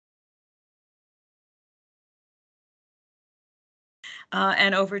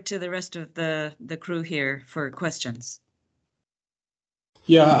and over to the rest of the crew here for questions.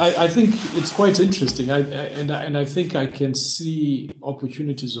 Yeah, I think it's quite interesting, and I think I can see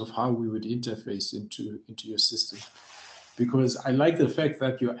opportunities of how we would interface into your system, because I like the fact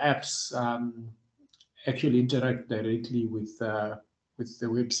that your apps actually interact directly with the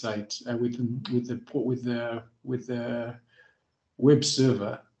website, with the web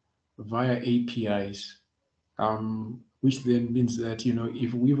server via APIs, which then means that, you know,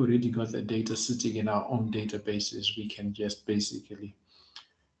 if we've already got the data sitting in our own databases, we can just basically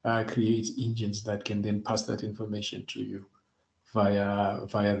create engines that can then pass that information to you via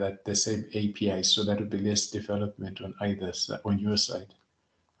the same API. So that would be less development on either side, on your side.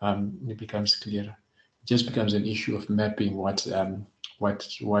 It becomes clearer. It just becomes an issue of mapping what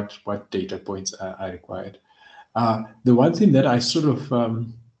data points are required. The one thing that I sort of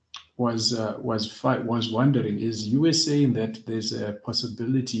was wondering is, you were saying that there's a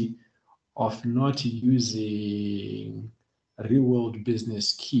possibility of not using real-world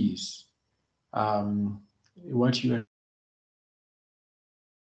business keys. What you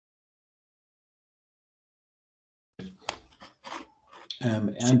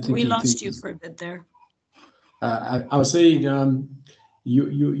and we lost you for a bit there. I was saying,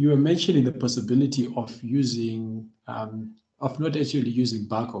 you were mentioning the possibility of using of not actually using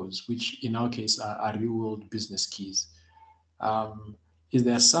barcodes, which in our case are real-world business keys. Is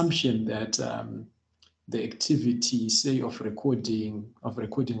the assumption that the activity, say, of recording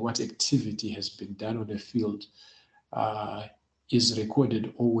what activity has been done on a field, is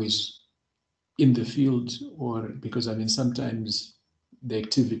recorded always in the field? Or, because I mean, sometimes the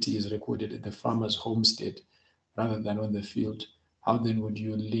activity is recorded at the farmer's homestead rather than on the field. How then would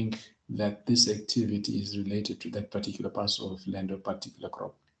you link that this activity is related to that particular parcel of land or particular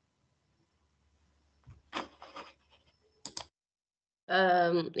crop?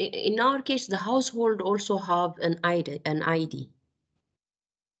 In our case, the household also have an ID.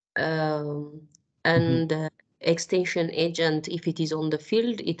 And extension agent, if it is on the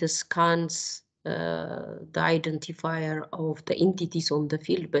field, it scans the identifier of the entities on the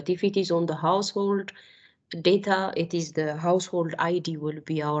field. But if it is on the household data, it is the household ID will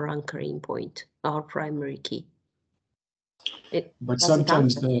be our anchoring point, our primary key. But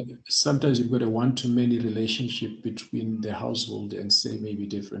sometimes you've got a one-to-many relationship between the household and, say, maybe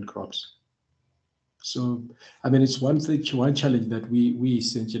different crops. So, I mean, it's one challenge that we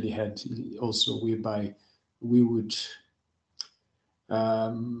essentially had also, whereby we would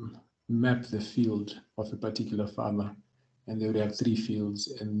map the field of a particular farmer, and they would have 3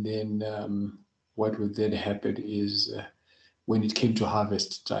 fields, and then what would then happen is when it came to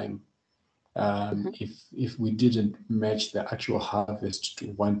harvest time, if we didn't match the actual harvest to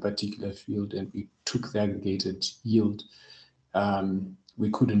one particular field and we took the aggregated yield, we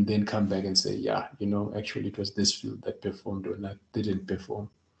couldn't then come back and say, yeah, you know, actually it was this field that performed or that didn't perform,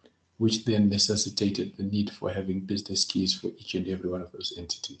 which then necessitated the need for having business keys for each and every one of those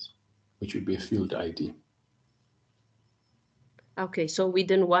entities, which would be a field ID. Okay, so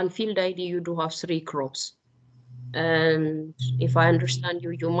within one field ID, you do have 3 crops. And if I understand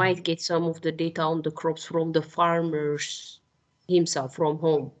you, you might get some of the data on the crops from the farmers himself, from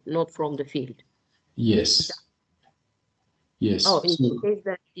home, not from the field. Yes. Yes. Oh, in this case,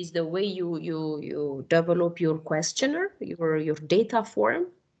 that is the way you develop your questionnaire, your data form.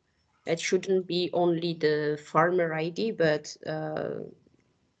 It shouldn't be only the farmer ID, but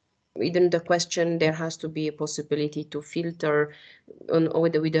within the question, there has to be a possibility to filter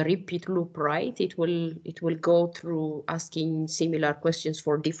with a repeat loop, right? It will go through asking similar questions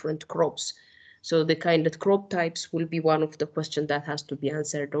for different crops. So the kind of crop types will be one of the questions that has to be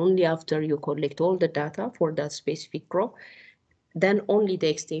answered only after you collect all the data for that specific crop. Then only the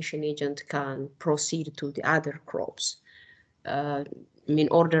extension agent can proceed to the other crops. I mean,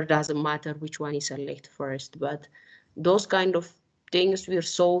 order doesn't matter which one is selected first, but those kind of things we're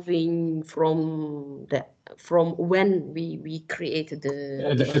solving from when we created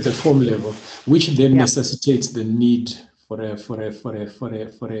at the form level, which then necessitates the need for a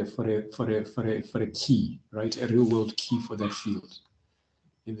key, right? A real world key for that field,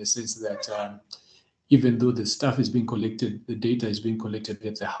 in the sense that even though the stuff is being collected, the data is being collected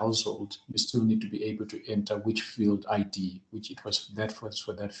at the household, you still need to be able to enter which field ID, which it was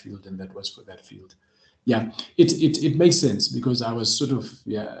for that field and that was for that field. Yeah, it makes sense, because I was sort of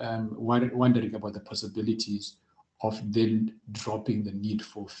wondering about the possibilities of then dropping the need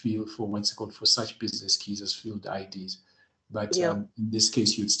for what's called for such business keys as field IDs. But in this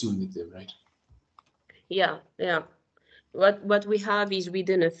case, you'd still need them, right? Yeah. what we have is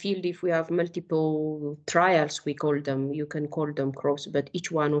within a field, if we have multiple trials, we call them, you can call them crops, but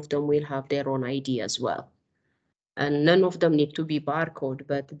each one of them will have their own ID as well. And none of them need to be barcode,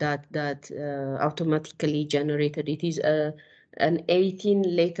 but that automatically generated. It is an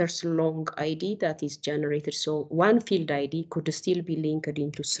 18 letters long ID that is generated. So one field ID could still be linked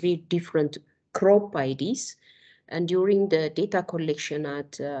into 3 different crop IDs. And during the data collection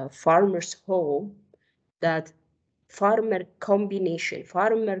at farmer's home, that farmer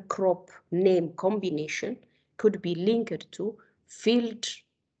crop name combination could be linked to field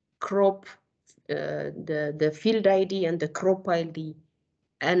crop, the field ID and the crop ID,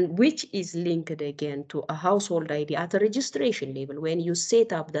 and which is linked again to a household ID at a registration level. When you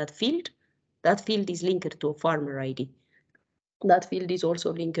set up that field is linked to a farmer ID. That field is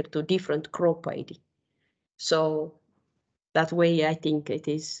also linked to different crop ID. So that way, I think it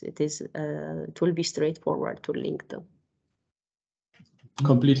will be straightforward to link them.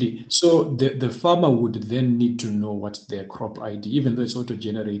 Completely. So the farmer would then need to know what their crop ID, even though it's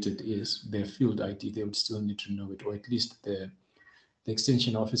auto-generated, is their field ID. They would still need to know it, or at least the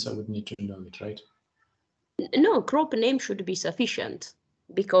extension officer would need to know it, right? No, crop name should be sufficient,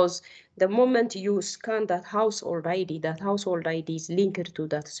 because the moment you scan that household ID is linked to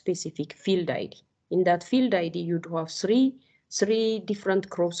that specific field ID. In that field ID, you'd have three different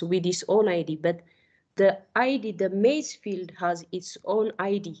crops with its own ID, but the ID, the maize field has its own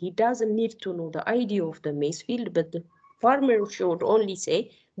ID. He doesn't need to know the ID of the maize field, but the farmer should only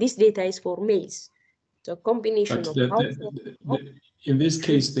say, this data is for maize. So combination But of in this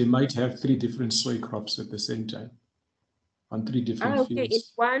case, they might have 3 different soy crops at the same time on 3 different okay, in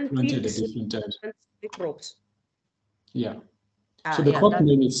fields, one planted field, at different times. three crops. Yeah. So the Yeah, crop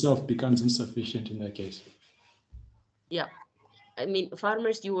name itself becomes insufficient in that case. yeah. I mean,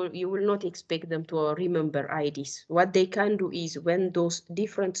 farmers, you will not expect them to remember IDs. What they can do is, when those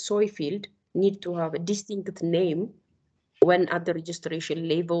different soy field need to have a distinct name, when at the registration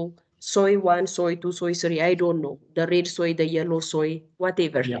level, soy 1, soy 2, soy 3, I don't know, the red soy, the yellow soy,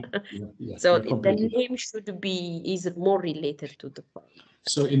 whatever. Yeah. So yeah, the name should is more related to the farm.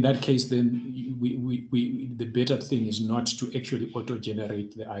 So in that case, then the better thing is not to actually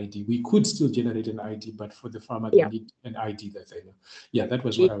auto-generate the ID. We could still generate an ID, but for the farmer, they need an ID that they know. Yeah, that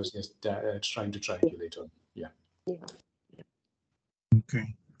was what I was just trying to triangulate on. Yeah.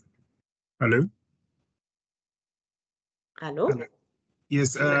 Okay. Hello? Hello?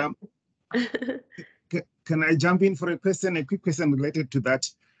 Yes. Can I jump in for a question? A quick question related to that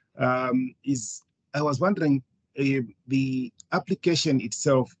I was wondering, the application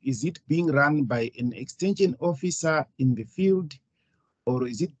itself, is it being run by an extension officer in the field, or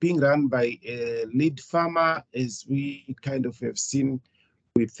is it being run by a lead farmer, as we kind of have seen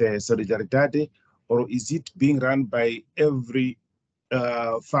with Solidaridad, or is it being run by every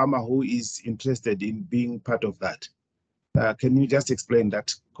farmer who is interested in being part of that? Can you just explain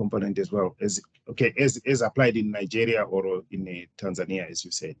that component as well, as applied in Nigeria or in Tanzania, as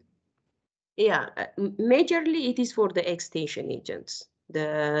you said? Yeah, majorly it is for the extension agents.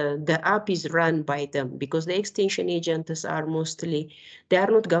 The app is run by them, because the extension agents are mostly, they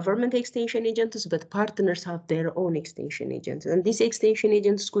are not government extension agents, but partners have their own extension agents. And these extension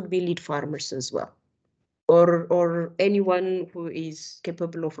agents could be lead farmers as well, or anyone who is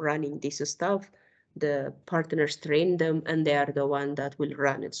capable of running this stuff. The partners train them, and they are the one that will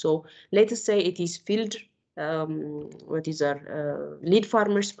run it. So let us say it is field, what is our lead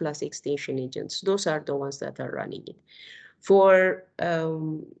farmers plus extension agents. Those are the ones that are running it. For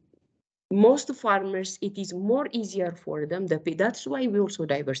most farmers, it is more easier for them. That's why we also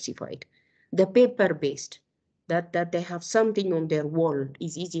diversified. The paper-based, that they have something on their wall,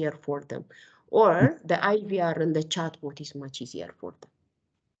 is easier for them. Or the IVR and the chatbot is much easier for them.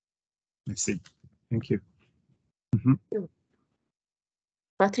 I see. Thank you.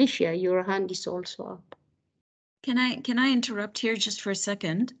 Patricia, your hand is also up. Can I interrupt here just for a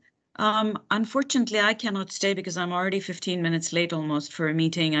second? Unfortunately, I cannot stay because I'm already 15 minutes late almost for a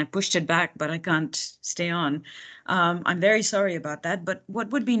meeting. I pushed it back, but I can't stay on. I'm very sorry about that. But what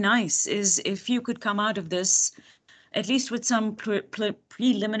would be nice is if you could come out of this at least with some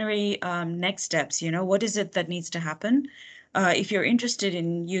preliminary next steps. What is it that needs to happen? If you're interested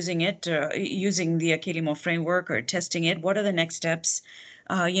in using it, using the AKILIMO framework or testing it, what are the next steps?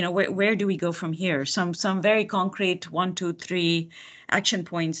 Where do we go from here? Some very concrete 1, 2, 3 action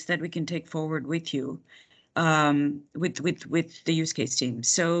points that we can take forward with you, with the use case team.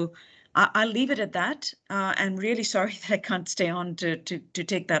 So I'll leave it at that. I'm really sorry that I can't stay on to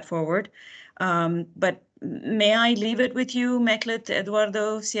take that forward. But may I leave it with you, Meklit,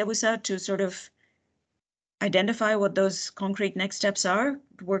 Eduardo, Siabusa, to sort of identify what those concrete next steps are,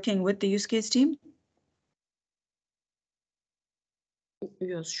 working with the use case team?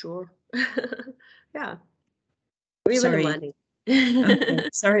 Yes, sure. Yeah, we will Sorry. manage. Okay.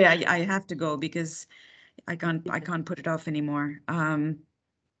 Sorry, I have to go because I can't put it off anymore.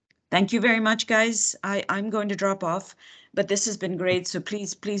 Thank you very much, guys. I'm going to drop off, but this has been great. So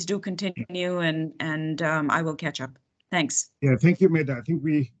please do continue, and I will catch up. Thanks. Yeah, thank you, Meda. I think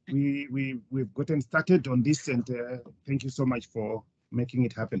we've gotten started on this, and thank you so much for making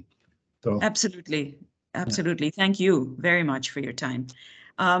it happen. So Absolutely. Thank you very much for your time.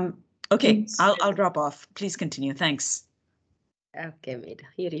 Okay, I'll drop off. Please continue. Thanks. Okay, Meda.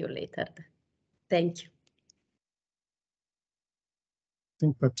 Hear you later. Thank you. I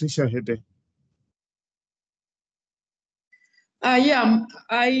think Patricia had a Yeah,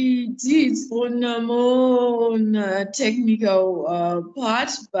 I did on a more technical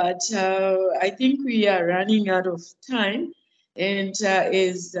part, but I think we are running out of time. And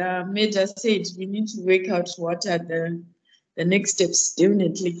as Meda said, we need to work out what are the next steps,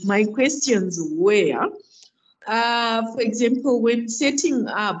 definitely. My questions were, for example, when setting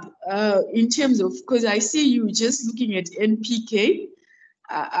up in terms of, because I see you just looking at NPK,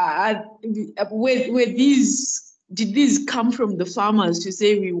 did these come from the farmers to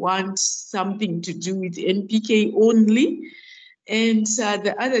say we want something to do with NPK only? And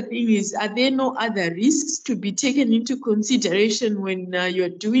the other thing is, are there no other risks to be taken into consideration when you're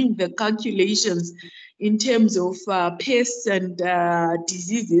doing the calculations in terms of pests and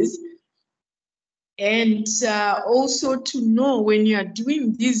diseases? And also to know when you are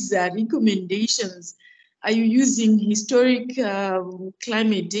doing these recommendations, are you using historic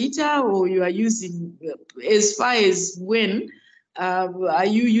climate data, or you are using, as far as when, are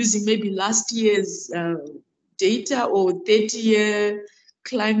you using maybe last year's data or 30-year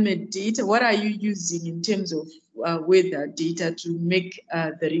climate data? What are you using in terms of weather data to make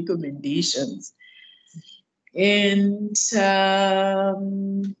the recommendations? And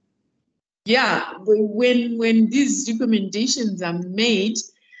yeah, when these recommendations are made,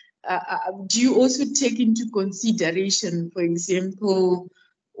 do you also take into consideration, for example,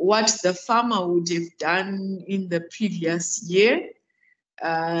 what the farmer would have done in the previous year?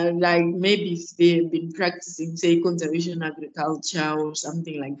 Like maybe if they've been practicing, say, conservation agriculture or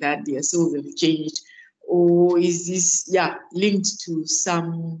something like that, their soils have changed. Or is this, linked to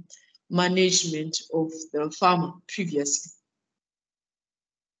some management of the farmer previously?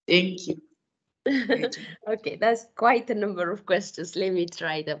 Thank you. Okay, that's quite a number of questions. Let me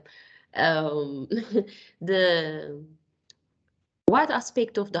try them. What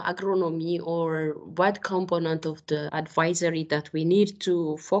aspect of the agronomy or what component of the advisory that we need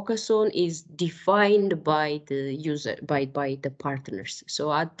to focus on is defined by the user, by the partners.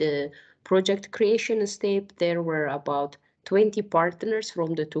 So at the project creation step, there were about 20 partners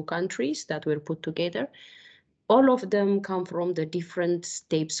from the two countries that were put together. All of them come from the different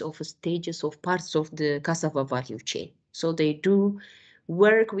stages of parts of the cassava value chain. So they do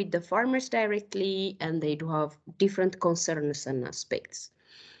work with the farmers directly, and they do have different concerns and aspects.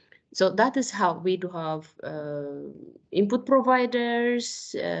 So that is how we do have input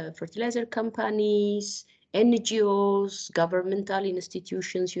providers, fertilizer companies, NGOs, governmental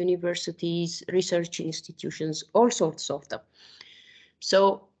institutions, universities, research institutions, all sorts of them.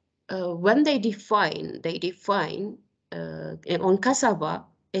 So when they define on cassava,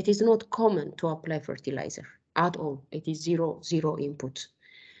 it is not common to apply fertilizer at all. It is zero input.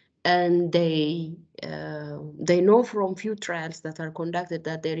 And they know from few trials that are conducted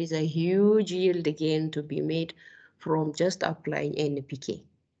that there is a huge yield gain to be made from just applying NPK.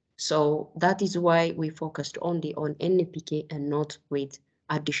 So that is why we focused only on NPK and not with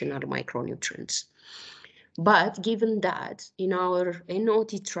additional micronutrients. But given that in our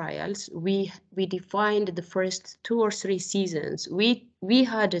NOT trials, we defined the first 2 or 3 seasons, we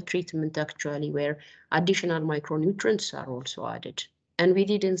had a treatment actually where additional micronutrients are also added. And we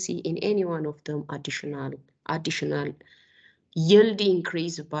didn't see in any one of them additional yield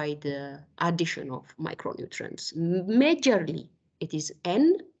increase by the addition of micronutrients. Majorly, it is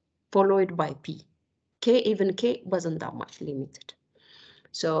N followed by P. Even K wasn't that much limited.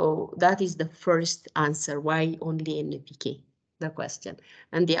 So that is the first answer, why only NPK, the question.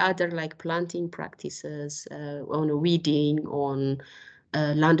 And the other, like planting practices, on weeding, on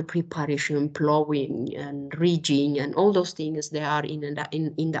land preparation, plowing and ridging and all those things, they are in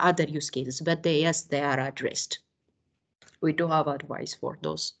the other use cases, but they are addressed. We do have advice for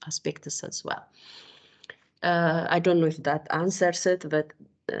those aspects as well. I don't know if that answers it, but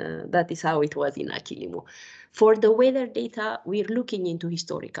That is how it was in AKILIMO. For the weather data, we're looking into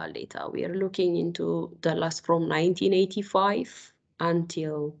historical data. We are looking into the last from 1985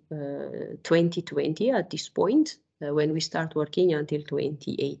 until 2020 at this point. When we start working until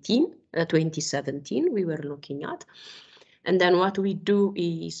 2017, we were looking at. And then what we do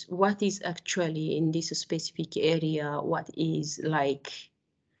is what is actually in this specific area, what is like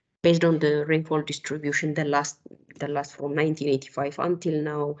based on the rainfall distribution, the last from 1985 until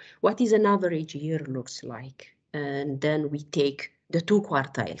now, what is an average year looks like. And then we take the 2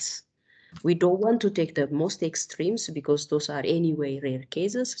 quartiles. We don't want to take the most extremes because those are anyway rare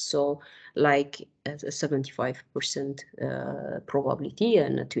cases. So like a 75% probability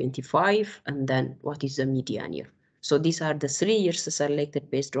and a 25, and then what is the median year? So these are the 3 years selected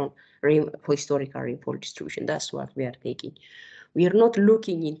based on historical rainfall distribution. That's what we are taking. We are not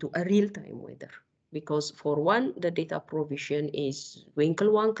looking into a real-time weather because for one, the data provision is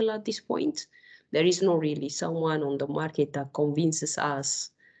winkle-wankle at this point. There is no really someone on the market that convinces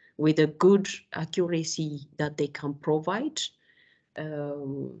us with a good accuracy that they can provide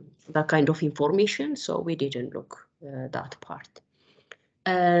that kind of information. So we didn't look that part.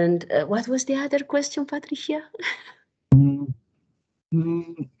 And what was the other question, Patricia?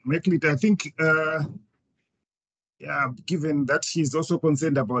 Meklit, I think, yeah, given that she's also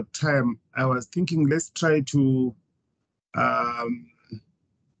concerned about time, I was thinking let's try to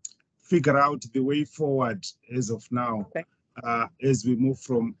figure out the way forward as of now, Okay. As we move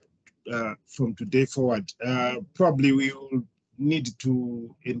from today forward. Probably we will need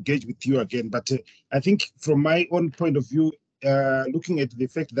to engage with you again, but I think from my own point of view, looking at the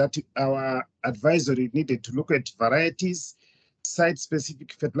fact that our advisory needed to look at varieties,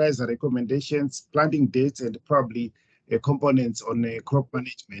 site-specific fertilizer recommendations, planting dates, and probably components on crop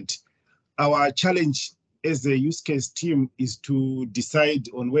management. Our challenge as a use case team is to decide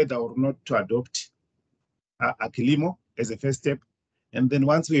on whether or not to adopt AKILIMO as a first step. And then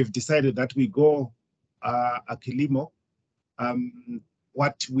once we have decided that we go AKILIMO,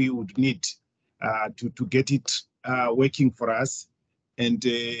 what we would need to get it working for us, and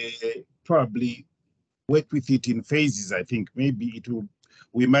probably work with it in phases. I think maybe it will.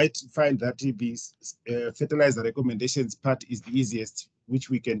 We might find that the fertilizer recommendations part is the easiest, which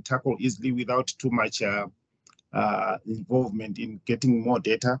we can tackle easily without too much involvement in getting more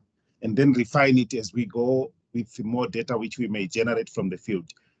data, and then refine it as we go with more data which we may generate from the field.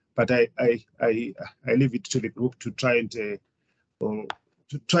 But I leave it to the group to try and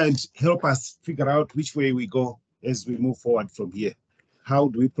help us figure out which way we go as we move forward from here. How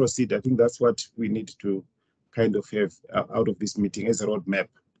do we proceed? I think that's what we need to kind of have out of this meeting as a roadmap.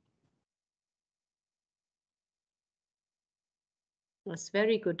 That's a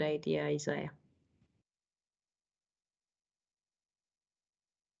very good idea, Isaiah.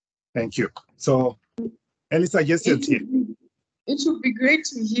 Thank you. So, any suggestions here? It would be great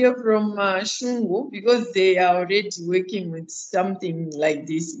to hear from Shungu because they are already working with something like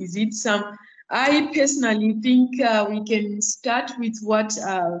this. Is it some? I personally think we can start with what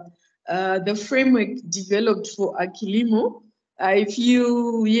the framework developed for AKILIMO. I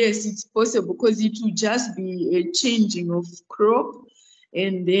feel, yes, it's possible because it will just be a changing of crop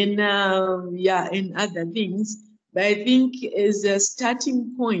and then, yeah, and other things. But I think as a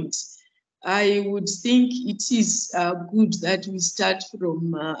starting point, I would think it is good that we start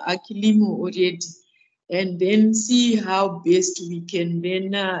from AKILIMO already and then see how best we can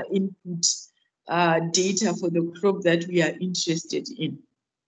then input data for the crop that we are interested in.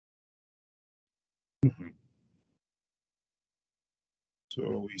 Mm-hmm.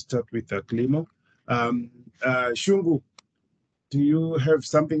 So we start with AKILIMO. Shungu, do you have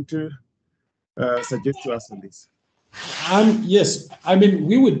something to suggest to us on this? Yes, I mean,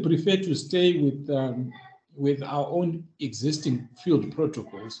 we would prefer to stay with our own existing field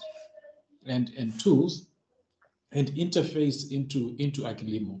protocols and tools and interface into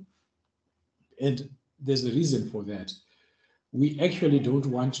AKILIMO. And there's a reason for that. We actually don't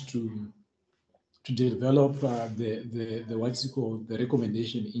want to develop the what's it called, the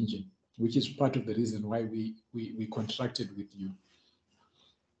recommendation engine, which is part of the reason why we contracted with you.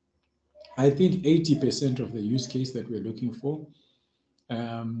 I think 80% of the use case that we're looking for,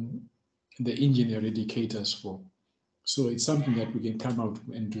 the engine already caters for. So it's something that we can come out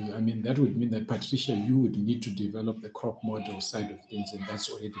and do. I mean, that would mean that, Patricia, you would need to develop the crop model side of things, and that's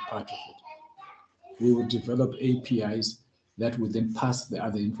already part of it. We would develop APIs that would then pass the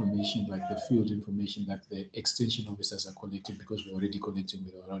other information, like the field information that the extension officers are collecting, because we're already collecting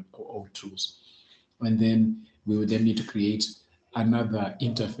with our own tools. And then we would then need to create another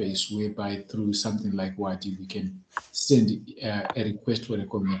interface whereby through something like Wadi, we can send a request for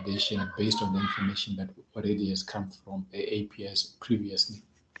recommendation based on the information that already has come from the APIs previously,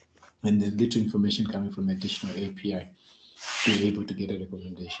 and then little information coming from additional API, be able to get a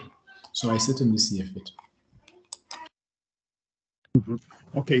recommendation. So I certainly see a fit.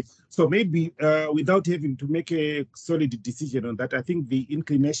 Okay, so maybe without having to make a solid decision on that, I think the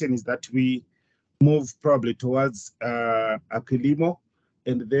inclination is that we move probably towards AKILIMO,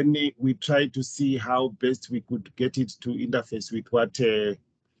 and then we try to see how best we could get it to interface with what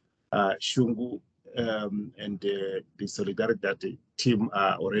Shungu and the Solidaridad team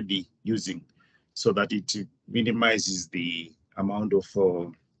are already using, so that it minimizes the amount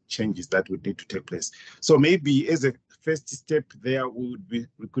of changes that would need to take place. So maybe as a first step there, we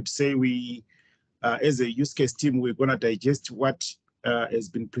could say we, as a use case team, we're going to digest what has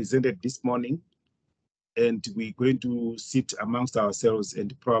been presented this morning, and we're going to sit amongst ourselves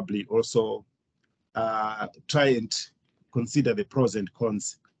and probably also try and consider the pros and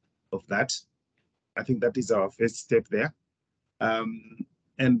cons of that. I think that is our first step there.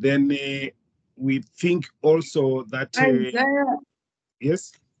 And then we think also that...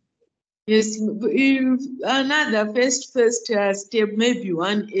 yes? Yes, if another first step, maybe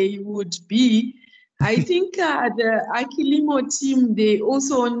 1A would be, I think the AKILIMO team, they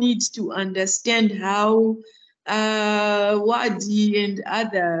also need to understand how Wadi and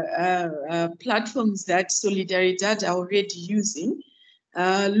other platforms that Solidaridad are already using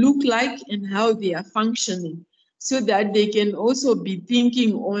look like and how they are functioning, so that they can also be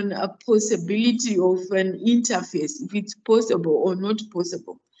thinking on a possibility of an interface, if it's possible or not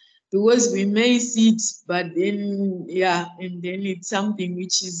possible. Because we may see it, but then, yeah, and then it's something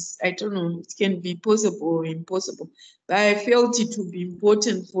which is, I don't know, it can be possible or impossible. But I felt it would be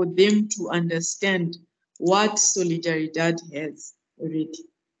important for them to understand what Solidaridad has already.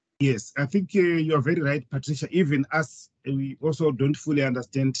 Yes, I think you're very right, Patricia. Even us, we also don't fully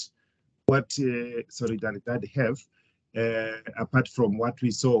understand what Solidaridad have, apart from what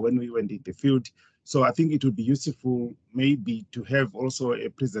we saw when we went in the field. So I think it would be useful maybe to have also a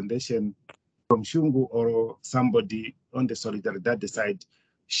presentation from Shungu or somebody on the Solidaridad side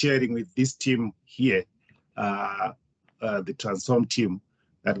sharing with this team here, the Transform team,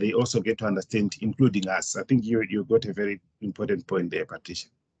 that they also get to understand, including us. I think you got a very important point there, Patricia.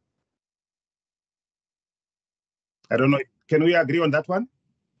 I don't know, can we agree on that one?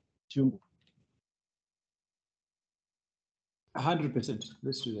 Shungu? 100%.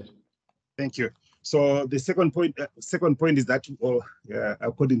 Let's do that. Thank you. So the second point is that,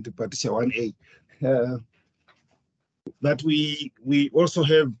 according to Patricia 1A, that we also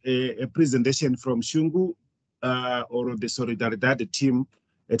have a presentation from Shungu or the Solidaridad team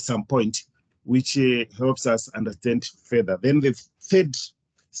at some point, which helps us understand further. Then the third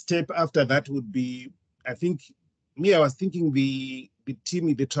step after that would be, I was thinking the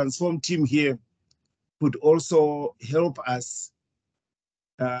team, the Transform team here could also help us,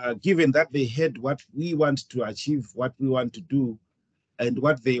 given that they had what we want to achieve, what we want to do, and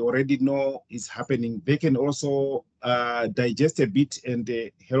what they already know is happening. They can also digest a bit and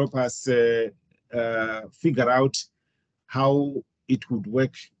help us figure out how it would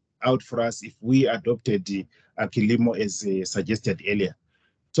work out for us if we adopted the AKILIMO as suggested earlier,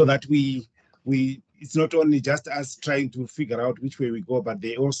 so that it's not only just us trying to figure out which way we go, but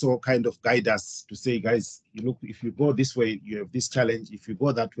they also kind of guide us to say, guys, you look, if you go this way, you have this challenge. If you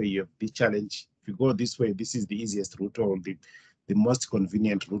go that way, you have this challenge. If you go this way, this is the easiest route or the most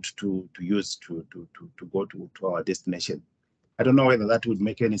convenient route to use to go to our destination. I don't know whether that would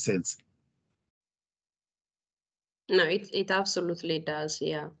make any sense. No, it absolutely does.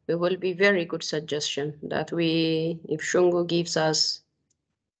 Yeah, it will be very good suggestion that if Shungu gives us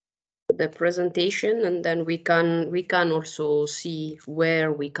the presentation, and then we can also see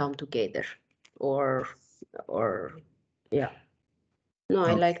where we come together, or yeah. No,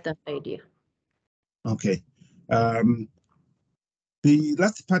 I like that idea. Okay. The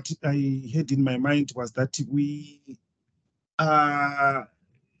last part I had in my mind was that we are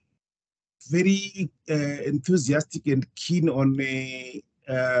very enthusiastic and keen on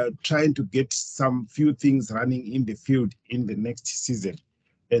trying to get some few things running in the field in the next season.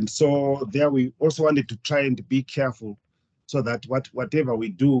 And so there we also wanted to try and be careful so that whatever we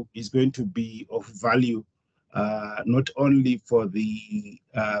do is going to be of value, not only for the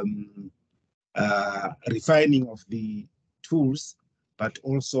refining of the tools, but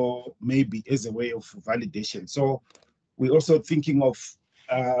also maybe as a way of validation. So we're also thinking of,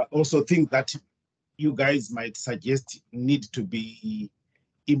 think that you guys might suggest need to be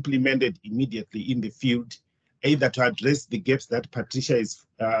implemented immediately in the field, either to address the gaps that Patricia is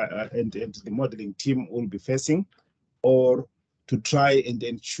and the modeling team will be facing, or to try and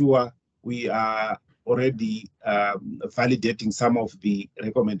ensure we are already validating some of the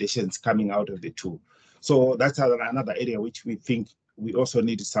recommendations coming out of the tool. So that's another area which we think we also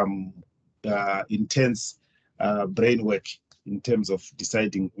need some intense brain work in terms of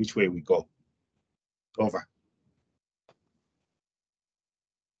deciding which way we go. Over.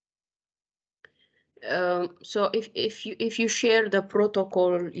 So if you share the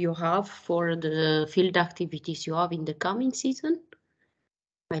protocol you have for the field activities you have in the coming season,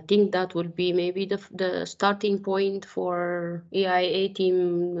 I think that will be maybe the starting point for AIA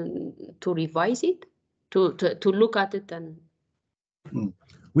team to revise it, to look at it. And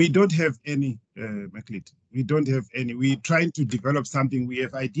we don't have any, Meklit. We don't have any. We're trying to develop something. We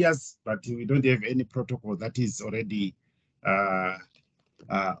have ideas, but we don't have any protocol that is already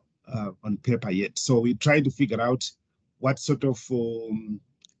on paper yet. So we try to figure out what sort of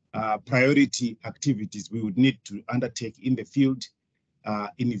priority activities we would need to undertake in the field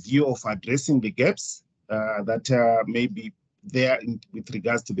in view of addressing the gaps that may be there with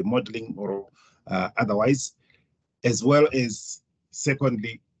regards to the modeling or otherwise, as well as,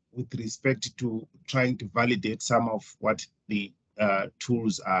 secondly, with respect to trying to validate some of what the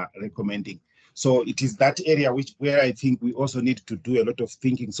tools are recommending. So it is that area where I think we also need to do a lot of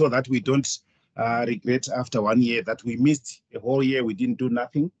thinking so that we don't regret after 1 year that we missed a whole year, we didn't do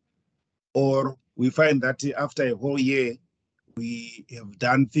nothing, or we find that after a whole year, we have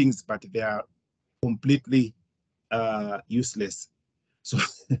done things, but they are completely useless.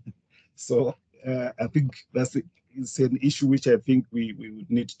 So, I think it's an issue which I think we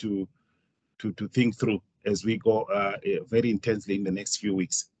would need to think through as we go very intensely in the next few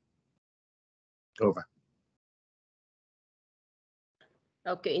weeks. Over.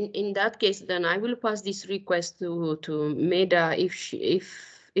 Okay, in that case, then I will pass this request to Meda if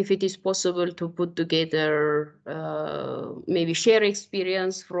it is possible to put together maybe share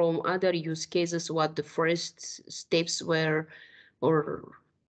experience from other use cases, what the first steps were, or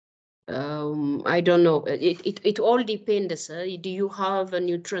I don't know. It all depends. Do you have a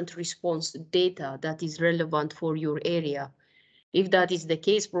nutrient response data that is relevant for your area? If that is the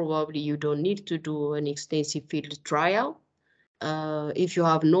case, probably you don't need to do an extensive field trial. If you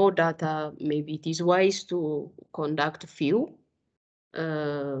have no data, maybe it is wise to conduct a few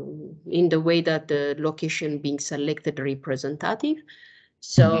in the way that the location being selected representative.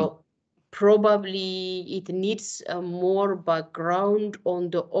 So probably it needs more background on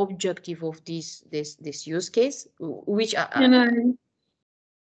the objective of this use case, which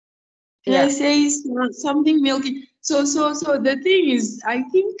Can I say something, Milky? So the thing is, I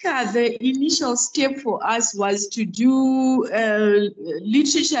think the initial step for us was to do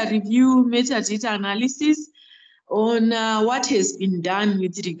literature review, metadata analysis on what has been done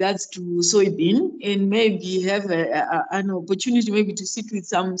with regards to soybean, and maybe have an opportunity maybe to sit with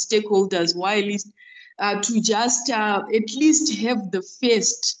some stakeholders while to just at least have the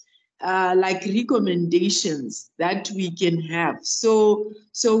first like recommendations that we can have. So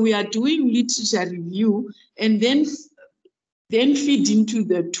we are doing literature review and then feed into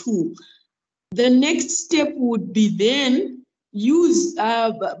the tool. The next step would be then use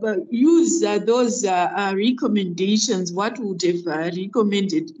those recommendations. What would have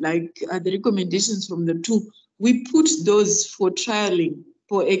recommended, like the recommendations from the tool. We put those for trialing,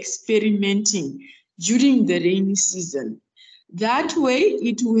 for experimenting during the rainy season. That way,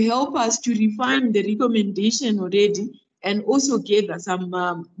 it will help us to refine the recommendation already and also gather some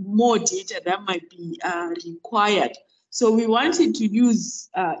more data that might be required. So we wanted to use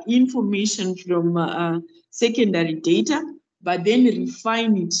information from secondary data, but then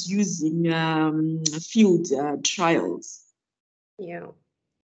refine it using field trials. Yeah.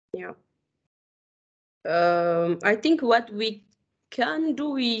 I think what we can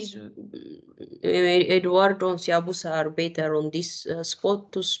do is Eduardo and Siabusa are better on this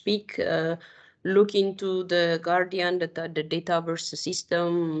spot to speak. Look into the Guardian, the Dataverse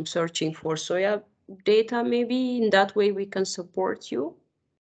system, searching for soya data. Maybe in that way we can support you.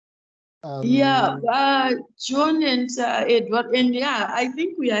 John and Edward, and I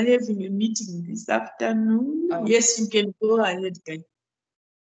think we are having a meeting this afternoon. Yes, you can go ahead, guys.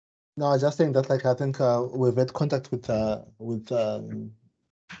 No, I was just saying that, like, I think we've had contact with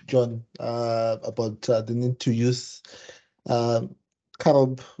John about the need to use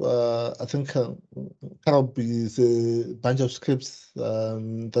Carob. I think Carob is a bunch of scripts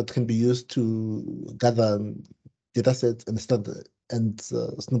that can be used to gather data sets and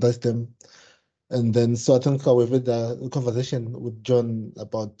standardize them And then, so I think we've had a conversation with John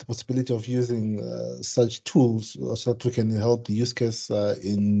about the possibility of using such tools so that we can help the use case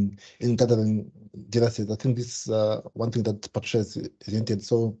in gathering data sets. I think this is one thing that Patricia is hinted.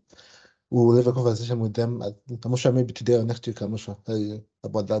 So we will have a conversation with them. I'm not sure, maybe today or next week. I'm not sure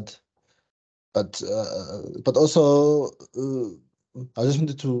about that. But also, I just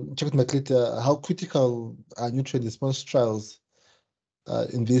wanted to check with Meklit how critical are nutrient response trials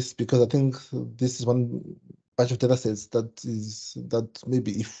in this, because I think this is one batch of data sets that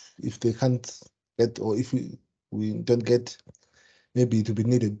maybe if they can't get, or if we don't get, maybe it will be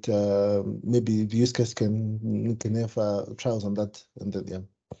needed. Maybe the use case can have trials on that, and then yeah.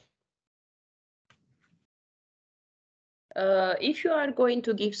 If you are going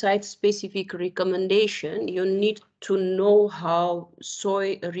to give site-specific recommendation, you need to know how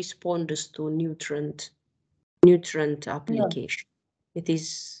soil responds to nutrient application. It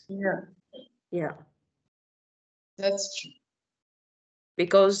is, yeah. That's true.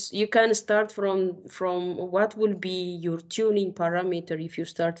 Because you can start from what will be your tuning parameter if you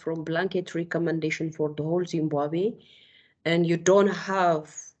start from blanket recommendation for the whole Zimbabwe, and you don't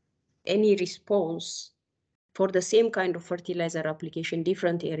have any response for the same kind of fertilizer application.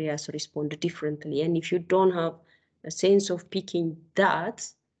 Different areas respond differently, and if you don't have a sense of picking that,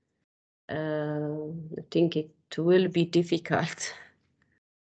 I think it will be difficult.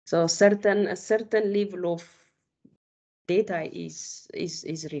 So a certain level of data is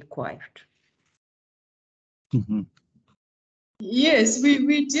required. Mm-hmm. Yes,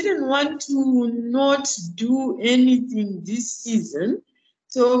 we didn't want to not do anything this season.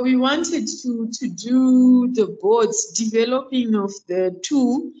 So we wanted to do the boards, developing of the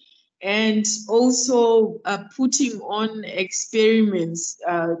tool, and also putting on experiments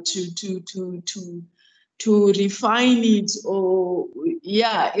to refine it, or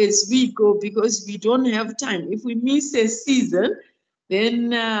as we go, because we don't have time. If we miss a season, then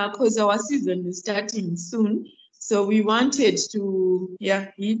because our season is starting soon, so we wanted to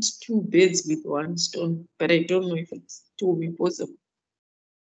hit two birds with one stone, but I don't know if it will be possible.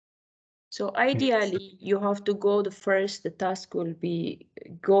 So ideally, you have to go, the task will be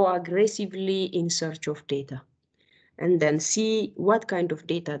go aggressively in search of data, and then see what kind of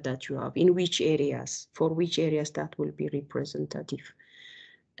data that you have, in which areas, for which areas that will be representative.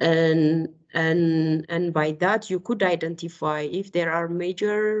 And by that, you could identify if there are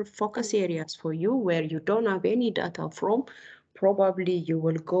major focus areas for you where you don't have any data from. Probably you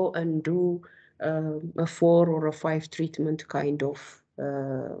will go and do a 4 or a 5 treatment kind of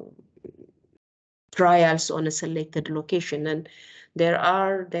trials on a selected location. And there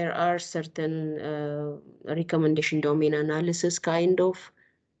are certain recommendation domain analysis kind of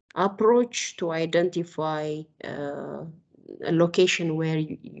approach to identify a location where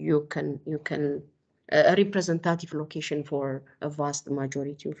you can a representative location for a vast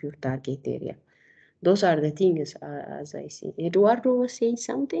majority of your target area. Those are the things as I see. Eduardo was saying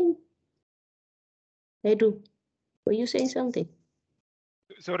something. Edu, were you saying something?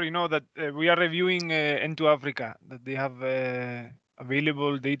 Sorry, no, that we are reviewing Into Africa, that they have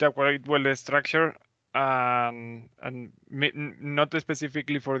available data quite well structured, and not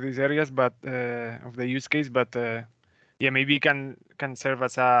specifically for these areas, but of the use case, but yeah, maybe can serve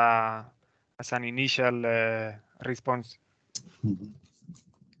as an initial response. Mm-hmm.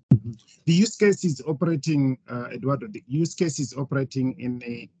 Mm-hmm. The use case is operating, Eduardo, the use case is operating in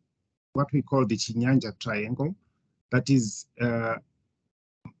a what we call the Chinyanja triangle. That is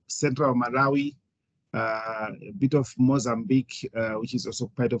central Malawi, a bit of Mozambique, which is also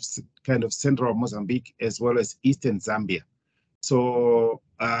part of kind of central Mozambique, as well as eastern Zambia. So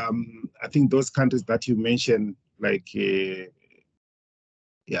I think those countries that you mentioned, like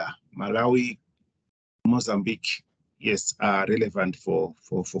Malawi, Mozambique, yes, are relevant for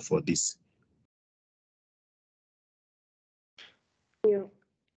this. Yeah.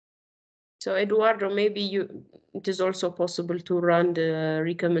 So Eduardo, maybe it is also possible to run the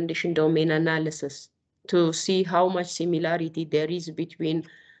recommendation domain analysis to see how much similarity there is between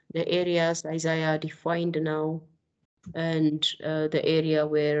the areas Isaiah defined now and the area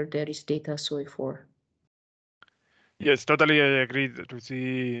where there is data soy for. Yes, totally, I agree to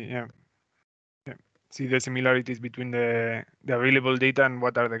see see the similarities between the available data and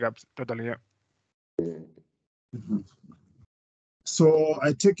what are the gaps. Totally, yeah. Mm-hmm. So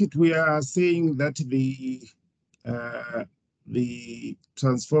I take it we are saying that the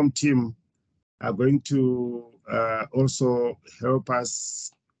Transform team are going to also help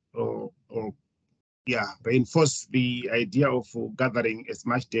us or reinforce the idea of gathering as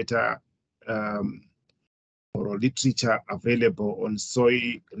much data or literature available on soil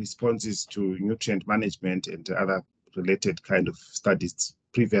responses to nutrient management and other related kind of studies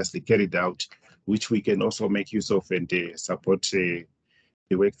previously carried out, which we can also make use of and support the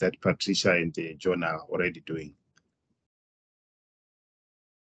work that Patricia and John are already doing.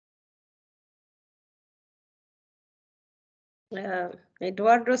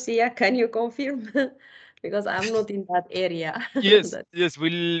 Eduardo Sia, can you confirm? Because I'm not in that area. Yes, yes,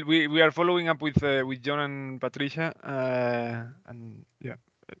 we are following up with John and Patricia, and yeah.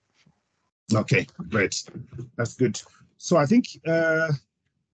 Okay, great. That's good. So I think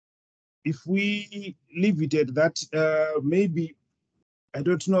if we leave it at that, maybe, I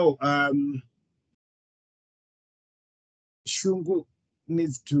don't know, Shungu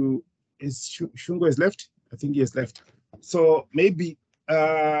needs to, Shungu is left? I think he is left. So maybe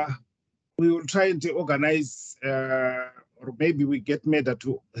we will try to organize, or maybe we get Meda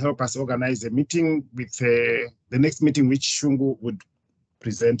to help us organize a meeting with the next meeting, which Shungu would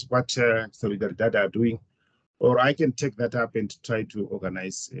present what Solidaridad are doing, or I can take that up and try to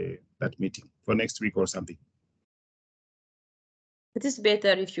organize that meeting for next week or something. It is better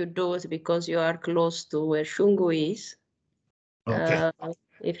if you do it because you are close to where Shungu is. Okay.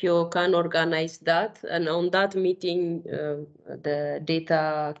 If you can organize that, and on that meeting, the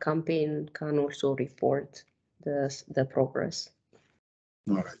data campaign can also report the progress.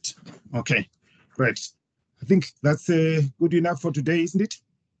 All right. Okay, great. I think that's good enough for today, isn't it?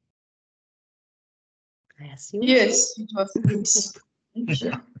 I assume. Yes, it was good. Thank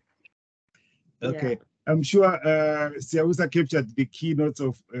you. Okay. Yeah. I'm sure Siausa captured the keynotes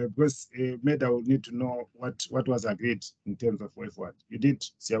of because Meda will need to know what was agreed in terms of way forward. You did,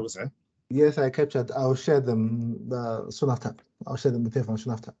 Siausa? Yes, I captured. I'll share them soon after. I'll share them with everyone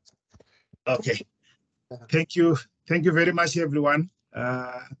soon after. Okay. Thank you. Thank you very much, everyone.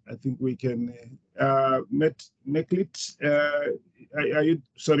 I think we can Meklit. Are you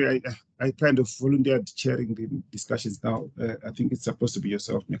sorry? I kind of volunteered chairing the discussions now. I think it's supposed to be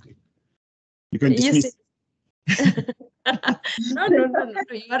yourself, Meklit. You can dismiss. Yes. No.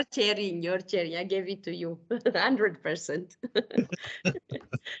 You're chairing. I gave it to you. 100%.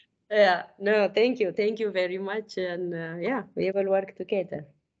 Yeah. No, thank you. Thank you very much. And yeah, we will work together.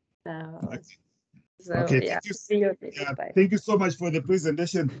 Okay. So Okay. yeah. Thank you. See you. Yeah, Bye. thank you so much for the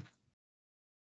presentation.